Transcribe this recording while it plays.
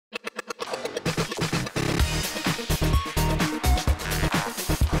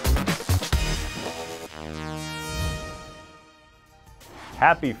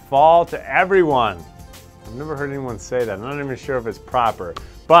Happy fall to everyone. I've never heard anyone say that. I'm not even sure if it's proper.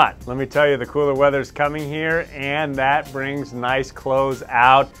 But let me tell you, the cooler weather's coming here, and that brings nice clothes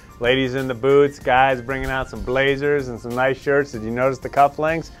out. Ladies in the boots, guys bringing out some blazers and some nice shirts. Did you notice the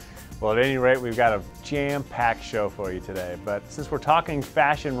cufflinks? Well, at any rate, we've got a jam-packed show for you today. But since we're talking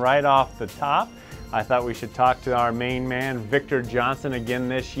fashion right off the top, I thought we should talk to our main man, Victor Johnson, again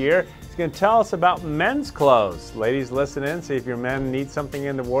this year. He's going to tell us about men's clothes. Ladies, listen in, see if your men need something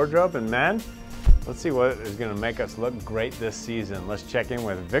in the wardrobe. And men, let's see what is going to make us look great this season. Let's check in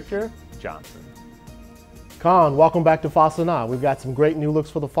with Victor Johnson. Conn, welcome back to Faconnable. We've got some great new looks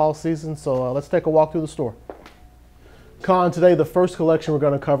for the fall season, so let's take a walk through the store. Conn, today the first collection we're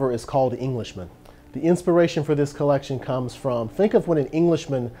going to cover is called Englishman. The inspiration for this collection comes from, think of when an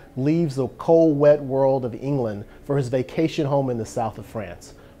Englishman leaves the cold, wet world of England for his vacation home in the south of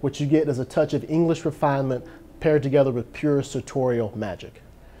France. What you get is a touch of English refinement paired together with pure sartorial magic.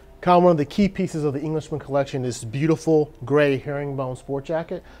 Conn, one of the key pieces of the Englishman collection is this beautiful gray herringbone sport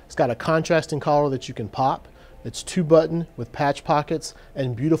jacket. It's got a contrasting collar that you can pop. It's 2-button with patch pockets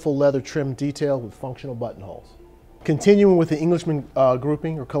and beautiful leather trim detail with functional buttonholes. Continuing with the Englishman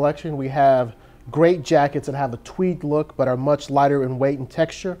grouping or collection, we have great jackets that have a tweed look but are much lighter in weight and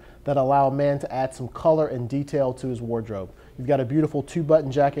texture that allow a man to add some color and detail to his wardrobe. You've got a beautiful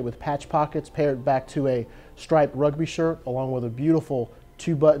 2-button jacket with patch pockets paired back to a striped rugby shirt, along with a beautiful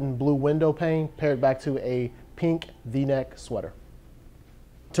 2-button blue window pane paired back to a pink V-neck sweater.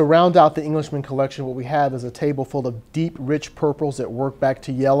 To round out the Englishman collection, what we have is a table full of deep, rich purples that work back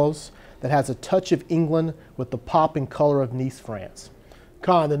to yellows that has a touch of England with the pop and color of Nice, France.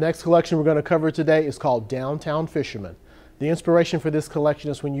 Conn, the next collection we're going to cover today is called Downtown Fisherman. The inspiration for this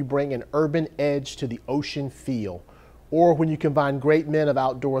collection is when you bring an urban edge to the ocean feel, or when you combine great men of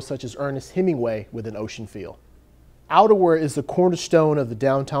outdoors such as Ernest Hemingway with an ocean feel. Outerwear is the cornerstone of the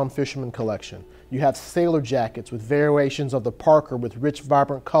Downtown Fisherman collection. You have sailor jackets with variations of the Parker with rich,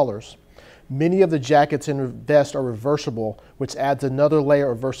 vibrant colors. Many of the jackets and vests are reversible, which adds another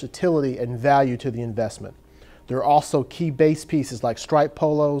layer of versatility and value to the investment. There are also key base pieces like striped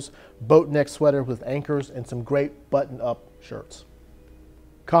polos, boat neck sweater with anchors, and some great button-up shirts.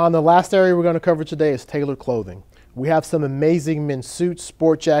 Conn, the last area we're going to cover today is tailored clothing. We have some amazing men's suits,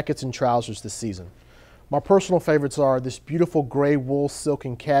 sport jackets, and trousers this season. My personal favorites are this beautiful gray wool, silk,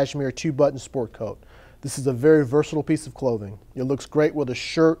 and cashmere 2-button sport coat. This is a very versatile piece of clothing. It looks great with a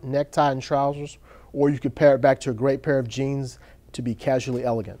shirt, necktie, and trousers, or you could pair it back to a great pair of jeans to be casually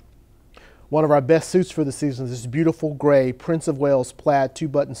elegant. One of our best suits for the season is this beautiful gray Prince of Wales plaid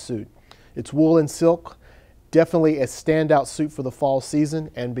 2-button suit. It's wool and silk, definitely a standout suit for the fall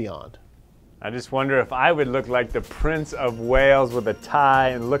season and beyond. I just wonder if I would look like the Prince of Wales with a tie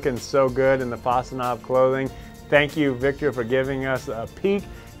and looking so good in the Faconnable clothing. Thank you, Victor, for giving us a peek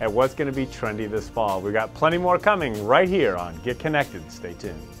at what's going to be trendy this fall. We've got plenty more coming right here on Get Connected. Stay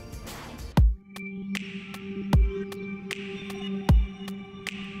tuned.